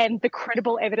and the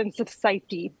credible evidence of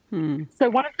safety. So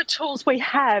one of the tools we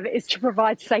have is to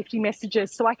provide safety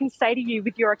messages. So I can say to you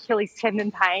with your Achilles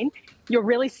tendon pain, you're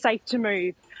really safe to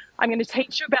move. I'm going to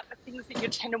teach you about the things that your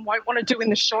tendon won't want to do in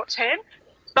the short term,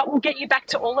 but we'll get you back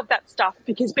to all of that stuff,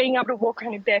 because being able to walk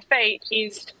around with bare feet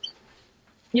is,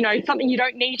 you know, something you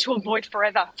don't need to avoid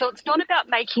forever. So it's not about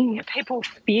making people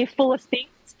fearful of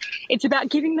things. It's about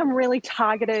giving them really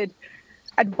targeted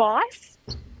advice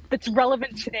that's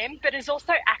relevant to them, but is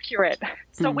also accurate.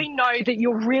 So we know that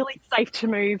you're really safe to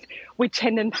move with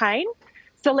tendon pain.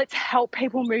 So let's help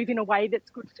people move in a way that's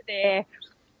good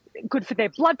for their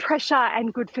blood pressure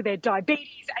and good for their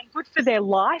diabetes and good for their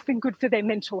life and good for their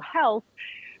mental health,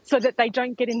 so that they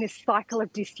don't get in this cycle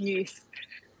of disuse.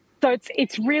 So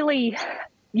it's really,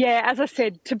 yeah, as I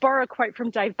said, to borrow a quote from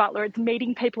Dave Butler, it's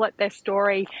meeting people at their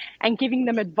story and giving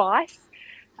them advice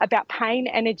about pain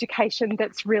and education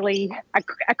that's really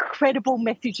a credible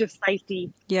message of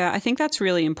safety. Yeah, I think that's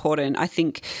really important. I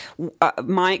think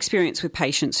my experience with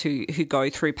patients who go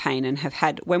through pain and have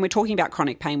had, when we're talking about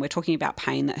chronic pain, we're talking about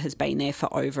pain that has been there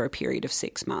for over a period of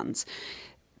 6 months.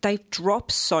 They've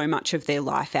dropped so much of their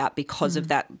life out because of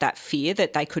that fear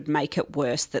that they could make it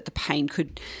worse, that the pain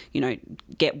could, you know,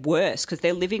 get worse, because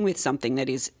they're living with something that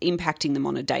is impacting them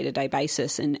on a day-to-day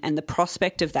basis. And the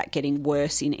prospect of that getting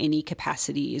worse in any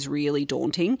capacity is really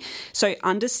daunting. So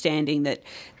understanding that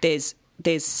there's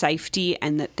safety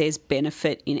and that there's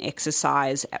benefit in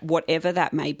exercise, whatever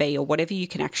that may be or whatever you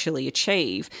can actually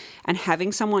achieve, and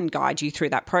having someone guide you through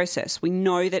that process. We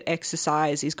know that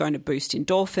exercise is going to boost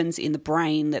endorphins in the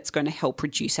brain, that's going to help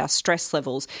reduce our stress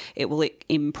levels. It will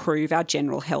improve our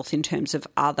general health in terms of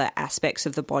other aspects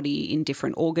of the body in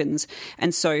different organs.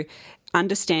 And so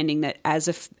understanding that as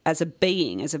a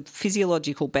being, as a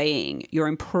physiological being, you're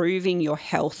improving your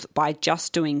health by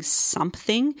just doing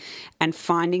something, and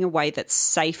finding a way that's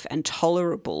safe and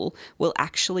tolerable will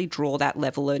actually draw that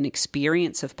level and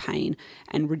experience of pain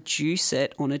and reduce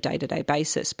it on a day-to-day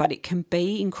basis. But it can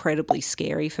be incredibly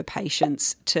scary for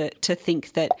patients to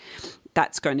think that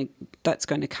that's going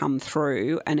to come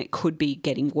through, and it could be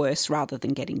getting worse rather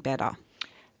than getting better.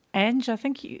 Ange, I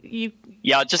think you...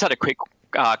 Yeah, I just had a quick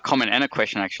comment and a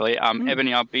question, actually.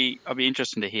 Ebony, I'll be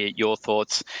interested to hear your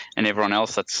thoughts and everyone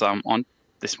else that's on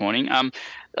this morning.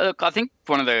 Look, I think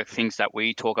one of the things that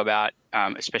we talk about,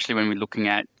 especially when we're looking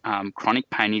at chronic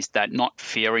pain, is that not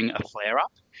fearing a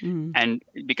flare-up. And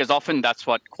because often that's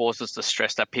what causes the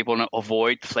stress, that people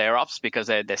avoid flare-ups because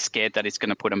they're scared that it's going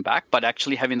to put them back. But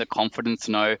actually having the confidence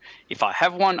to know, if I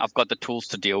have one, I've got the tools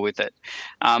to deal with it.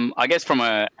 I guess from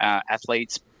a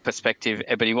athlete's perspective,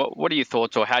 Ebony, what are your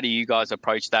thoughts, or how do you guys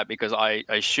approach that? Because I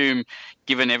assume,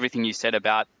 given everything you said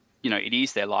about, it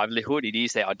is their livelihood, it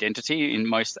is their identity. In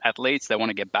most athletes, they want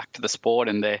to get back to the sport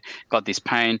and they've got this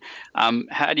pain.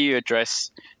 How do you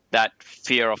address that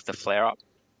fear of the flare-up?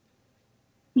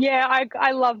 Yeah,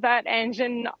 I love that, Ange,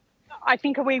 and I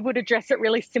think we would address it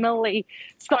really similarly.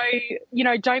 So,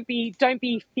 don't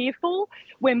be fearful.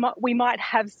 We might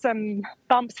have some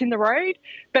bumps in the road,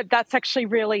 but that's actually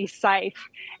really safe.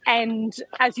 And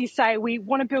as you say, we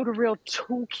want to build a real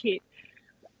toolkit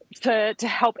to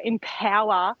help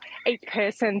empower each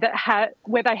person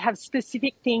where they have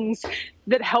specific things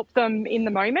that help them in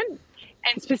the moment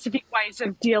and specific ways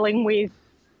of dealing with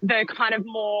the kind of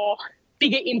more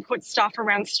bigger input stuff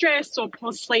around stress or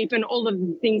poor sleep and all of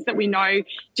the things that we know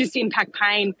just impact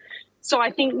pain. So I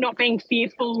think not being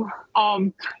fearful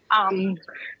of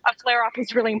a flare-up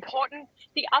is really important.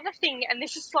 The other thing, and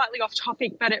this is slightly off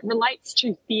topic, but it relates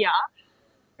to fear,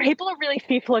 people are really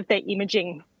fearful of their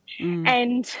imaging.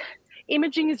 And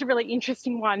imaging is a really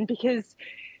interesting one because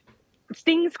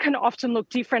things can often look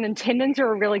different, and tendons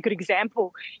are a really good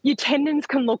example. Your tendons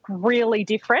can look really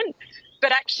different,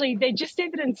 but actually they're just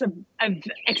evidence of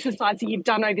exercise that you've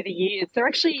done over the years. They're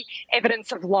actually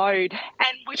evidence of load.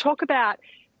 And we talk about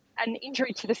an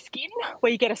injury to the skin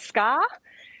where you get a scar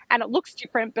and it looks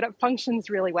different, but it functions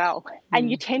really well.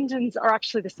 And your tendons are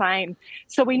actually the same.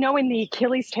 So we know in the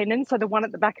Achilles tendon, so the one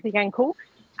at the back of the ankle,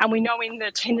 and we know in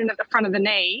the tendon at the front of the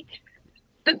knee,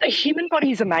 that the human body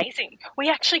is amazing. We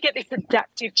actually get this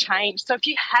adaptive change. So if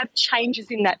you have changes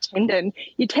in that tendon,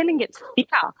 your tendon gets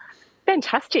thicker.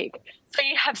 Fantastic. So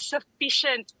you have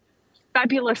sufficient,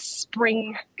 fabulous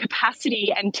spring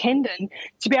capacity and tendon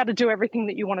to be able to do everything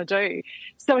that you want to do.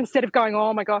 So instead of going,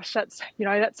 oh my gosh, that's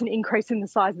an increase in the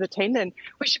size of the tendon,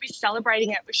 we should be celebrating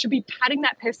it. We should be patting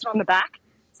that person on the back,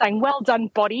 saying, well done,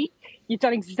 body. You've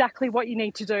done exactly what you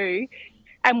need to do.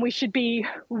 And we should be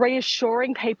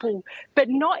reassuring people, but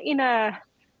not in a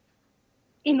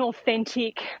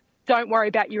inauthentic, don't worry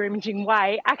about your imaging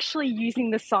way, actually using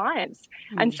the science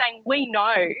and saying, we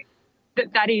know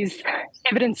that is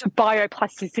evidence of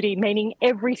bioplasticity, meaning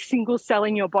every single cell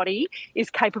in your body is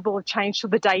capable of change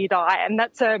till the day you die. And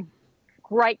that's a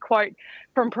great quote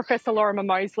from Professor Lorimer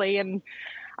Moseley. And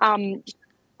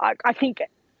I think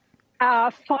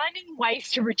finding ways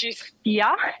to reduce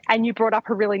fear, and you brought up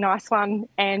a really nice one,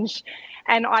 Ange,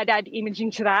 and I'd add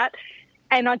imaging to that.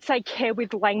 And I'd say care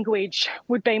with language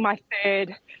would be my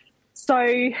third. So,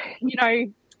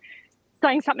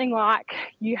 saying something like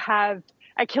you have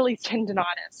Achilles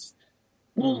tendonitis.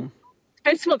 Well,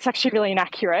 first of all, it's actually really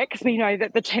inaccurate because we know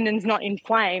that the tendon's not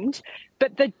inflamed.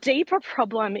 But the deeper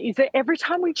problem is that every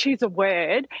time we choose a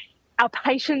word, our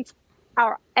patients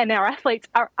and our athletes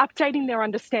are updating their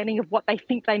understanding of what they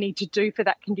think they need to do for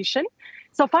that condition.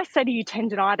 So if I say to you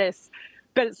tendonitis,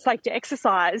 but it's safe to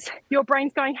exercise, your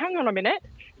brain's going, hang on a minute,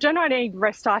 don't I need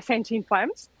rest ice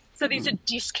anti-inflammatories? So there's a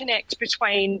disconnect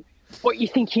between what you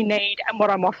think you need and what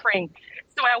I'm offering.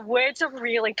 So our words are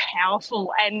really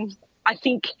powerful, and I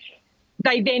think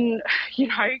they then,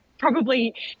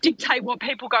 probably dictate what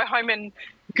people go home and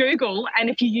Google.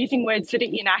 And if you're using words that are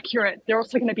inaccurate, they're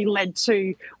also going to be led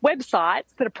to websites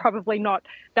that are probably not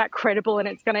that credible, and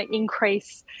it's going to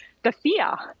increase the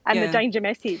fear and the danger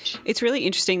message. It's really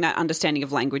interesting, that understanding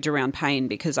of language around pain,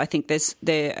 because I think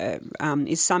there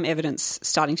is some evidence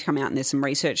starting to come out, and there's some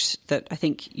research that I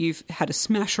think you've had a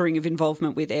smattering of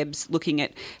involvement with, Ebs, looking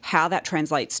at how that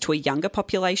translates to a younger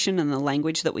population and the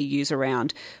language that we use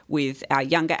around with our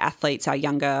younger athletes, our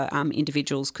younger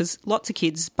individuals, because lots of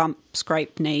kids bump,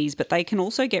 scrape knees, but they can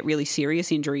also get really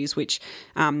serious injuries, which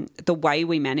the way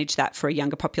we manage that for a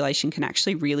younger population can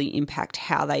actually really impact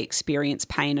how they experience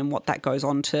pain and what that goes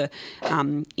on to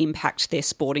impact their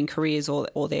sporting careers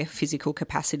or their physical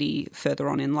capacity further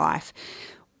on in life.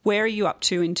 Where are you up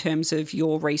to in terms of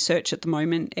your research at the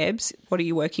moment, Ebs? What are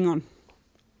you working on?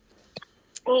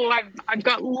 Oh, I've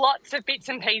got lots of bits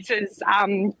and pieces.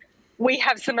 We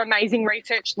have some amazing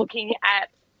research looking at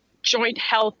joint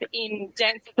health in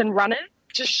dancers and runners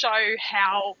to show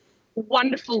how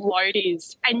wonderful load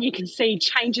is. And you can see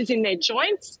changes in their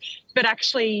joints, but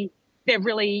actually they're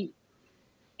really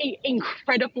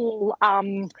incredible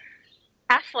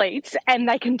athletes, and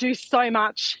they can do so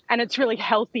much, and it's really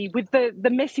healthy, with the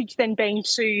message then being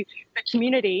to the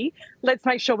community, let's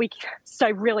make sure we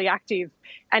stay really active,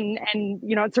 and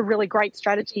it's a really great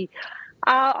strategy.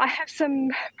 I have some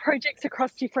projects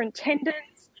across different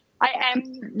tendons. I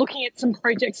am looking at some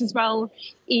projects as well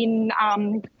in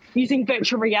using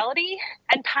virtual reality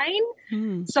and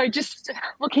pain. So just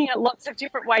looking at lots of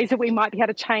different ways that we might be able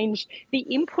to change the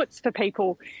inputs for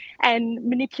people and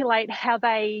manipulate how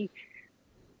they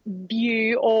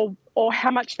view or how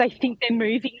much they think they're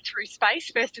moving through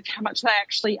space versus how much they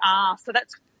actually are. So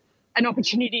that's an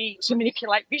opportunity to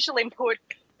manipulate visual input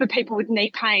for people with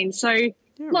knee pain. So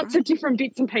lots of different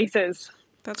bits and pieces.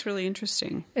 That's really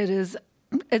interesting. It is.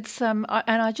 It's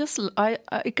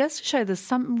it goes to show there's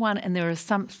someone and there is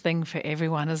something for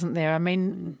everyone, isn't there? I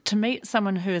mean, to meet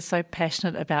someone who is so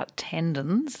passionate about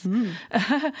tendons,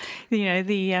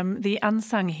 the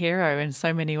unsung hero in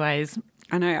so many ways.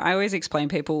 I know. I always explain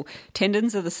people,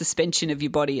 tendons are the suspension of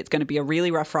your body. It's going to be a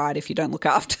really rough ride if you don't look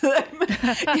after them.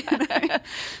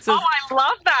 So, I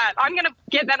love that. I'm going to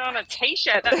get that on a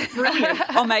T-shirt. That's brilliant.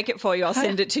 I'll make it for you. I'll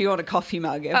send it to you on a coffee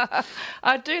mug.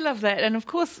 I do love that. And, of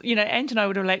course, Ange and I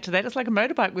would relate to that. It's like a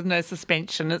motorbike with no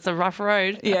suspension. It's a rough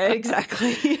road. Yeah,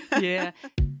 exactly. Yeah.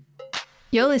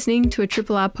 You're listening to a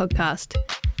Triple R podcast.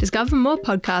 Discover more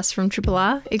podcasts from Triple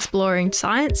R exploring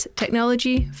science,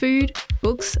 technology, food,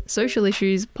 books, social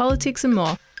issues, politics and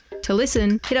more. To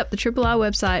listen, hit up the Triple R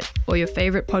website or your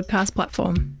favourite podcast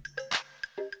platform.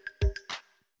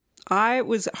 I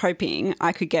was hoping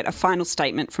I could get a final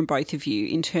statement from both of you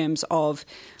in terms of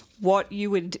what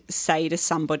you would say to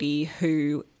somebody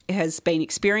who has been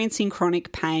experiencing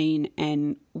chronic pain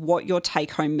and what your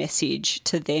take-home message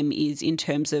to them is in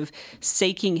terms of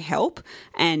seeking help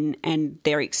and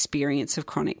their experience of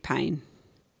chronic pain.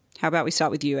 How about we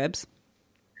start with you, Ebs?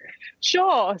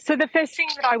 Sure. So the first thing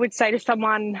that I would say to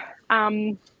someone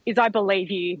is I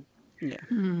believe you. Yeah.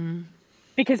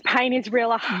 Because pain is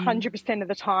real 100% of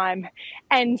the time.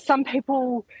 And some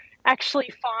people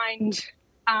actually find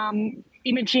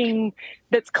imaging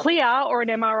that's clear or an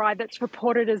MRI that's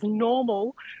reported as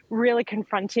normal really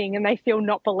confronting and they feel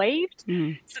not believed.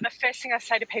 So the first thing I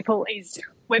say to people is,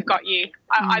 we've got you.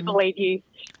 I believe you.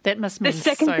 That must mean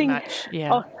so much.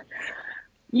 Yeah.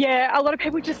 Yeah, a lot of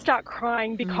people just start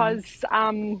crying because,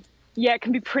 it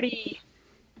can be pretty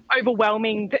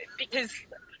overwhelming because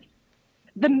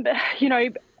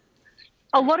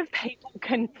a lot of people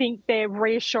can think they're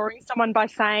reassuring someone by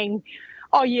saying,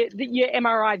 oh, your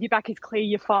MRI, your back is clear,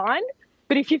 you're fine.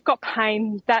 But if you've got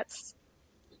pain, that's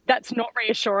not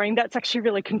reassuring. That's actually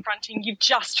really confronting. You've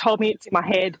just told me it's in my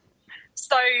head.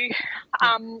 So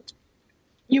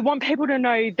you want people to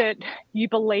know that you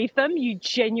believe them, you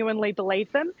genuinely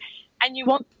believe them, and you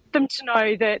want them to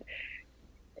know that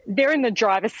they're in the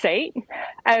driver's seat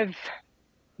of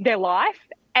their life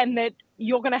and that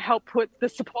you're going to help put the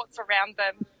supports around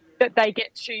them that they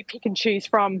get to pick and choose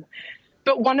from.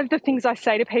 But one of the things I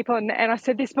say to people, and I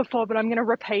said this before, but I'm going to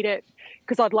repeat it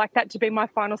because I'd like that to be my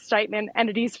final statement, and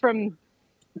it is from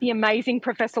the amazing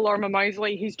Professor Lorimer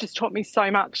Moseley, who's just taught me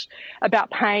so much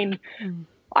about pain.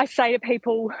 I say to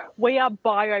people, we are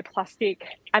bioplastic,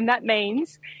 and that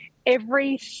means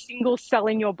every single cell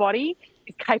in your body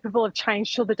is capable of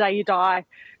change till the day you die.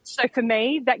 So for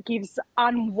me, that gives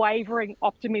unwavering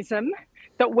optimism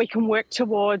that we can work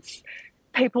towards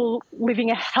people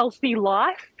living a healthy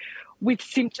life with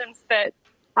symptoms that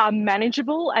are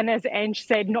manageable and, as Ange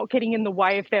said, not getting in the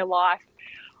way of their life.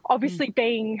 Obviously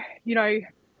being,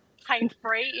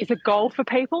 pain-free is a goal for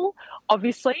people,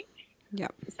 obviously.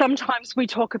 Yep. Sometimes we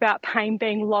talk about pain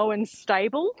being low and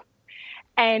stable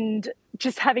and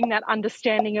just having that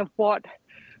understanding of what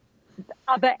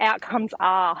other outcomes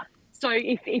are. So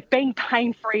if being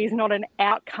pain-free is not an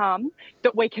outcome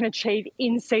that we can achieve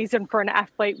in season for an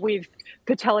athlete with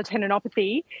patellar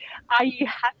tendinopathy, are you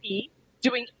happy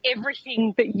doing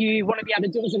everything that you want to be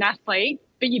able to do as an athlete,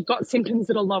 but you've got symptoms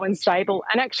that are low and stable?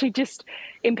 And actually just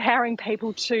empowering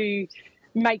people to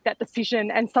make that decision,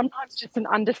 and sometimes just an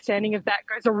understanding of that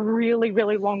goes a really,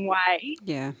 really long way.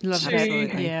 Yeah,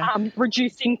 absolutely.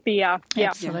 Reducing fear. Yeah,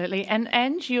 absolutely. And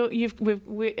Ange,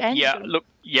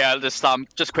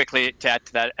 just quickly to add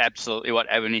to that, absolutely what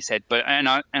Ebony said. But and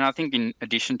I think in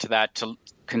addition to that, to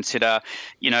consider,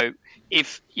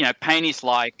 if pain is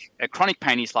like chronic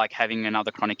pain is like having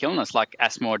another chronic illness, like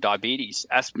asthma or diabetes.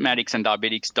 Asthmatics and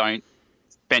diabetics don't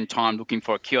spend time looking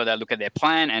for a cure. They look at their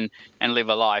plan and live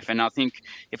a life. And I think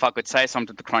if I could say something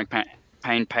to the chronic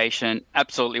pain patient,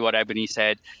 absolutely what Ebony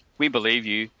said, we believe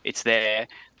you, it's there.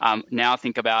 Now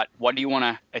think about what do you want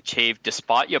to achieve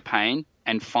despite your pain,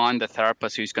 and find the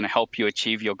therapist who's going to help you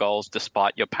achieve your goals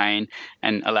despite your pain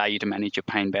and allow you to manage your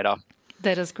pain better.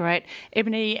 That is great.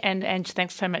 Ebony and Ange,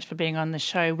 thanks so much for being on the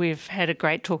show. We've had a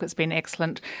great talk. It's been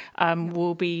excellent.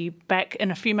 We'll be back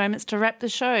in a few moments to wrap the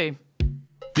show.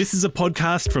 This is a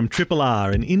podcast from Triple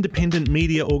R, an independent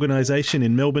media organisation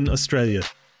in Melbourne, Australia.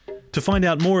 To find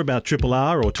out more about Triple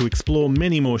R or to explore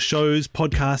many more shows,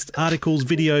 podcasts, articles,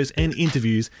 videos and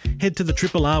interviews, head to the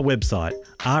Triple R website,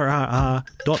 rrr.org.au.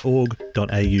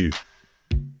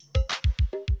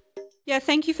 Yeah,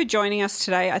 thank you for joining us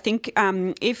today. I think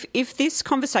if this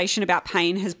conversation about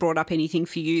pain has brought up anything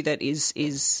for you that is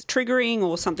triggering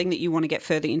or something that you want to get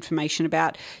further information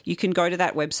about, you can go to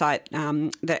that website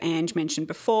that Ange mentioned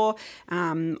before,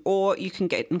 or you can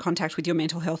get in contact with your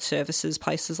mental health services.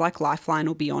 Places like Lifeline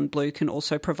or Beyond Blue can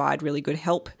also provide really good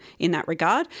help in that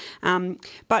regard.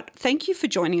 But thank you for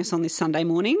joining us on this Sunday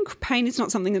morning. Pain is not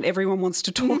something that everyone wants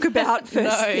to talk about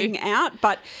first thing out,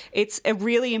 but it's a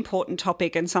really important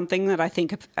topic and something that I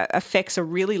think affects a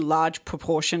really large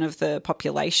proportion of the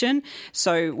population.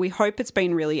 So we hope it's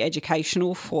been really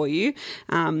educational for you,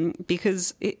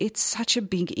 because it's such a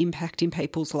big impact in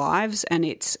people's lives, and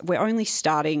we're only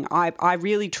starting. I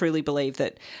really truly believe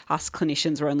that us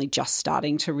clinicians are only just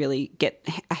starting to really get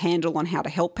a handle on how to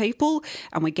help people,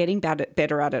 and we're getting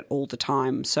better at it all the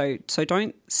time. So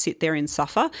don't sit there and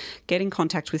suffer. Get in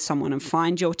contact with someone and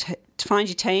find your team,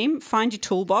 find your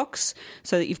toolbox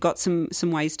so that you've got some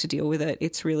ways to deal with it.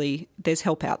 It's really, there's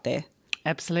help out there.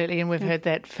 Absolutely, and we've heard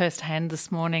that firsthand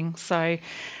this morning. So,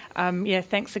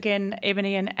 thanks again,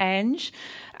 Ebony and Ange.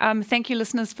 Thank you,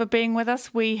 listeners, for being with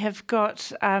us. We have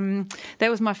got, that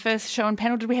was my first show on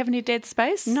panel. Did we have any dead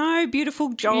space? No, beautiful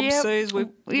job, Suze. We're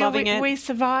loving it. We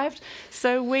survived.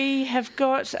 So we have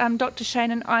got Dr.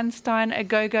 Shannon Einstein, a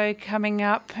go-go, coming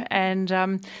up. And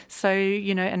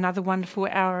another wonderful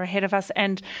hour ahead of us.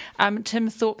 And Tim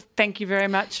Thorpe, thank you very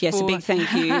much. Yes, a big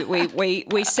thank you.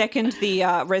 We second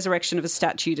the resurrection of a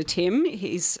statue to Tim.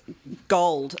 He's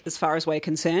gold as far as we're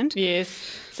concerned. Yes.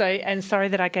 So, and sorry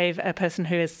that I gave a person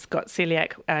who has got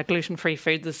celiac gluten-free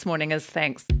food this morning as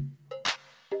thanks.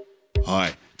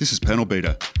 Hi, this is Panel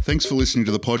Beater. Thanks for listening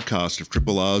to the podcast of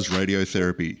Triple R's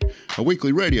Radiotherapy, a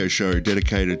weekly radio show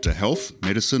dedicated to health,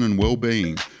 medicine and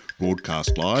well-being,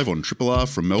 broadcast live on Triple R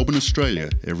from Melbourne, Australia,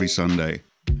 every Sunday.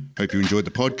 Hope you enjoyed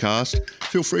the podcast.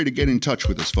 Feel free to get in touch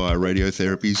with us via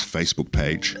Radiotherapy's Facebook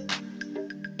page.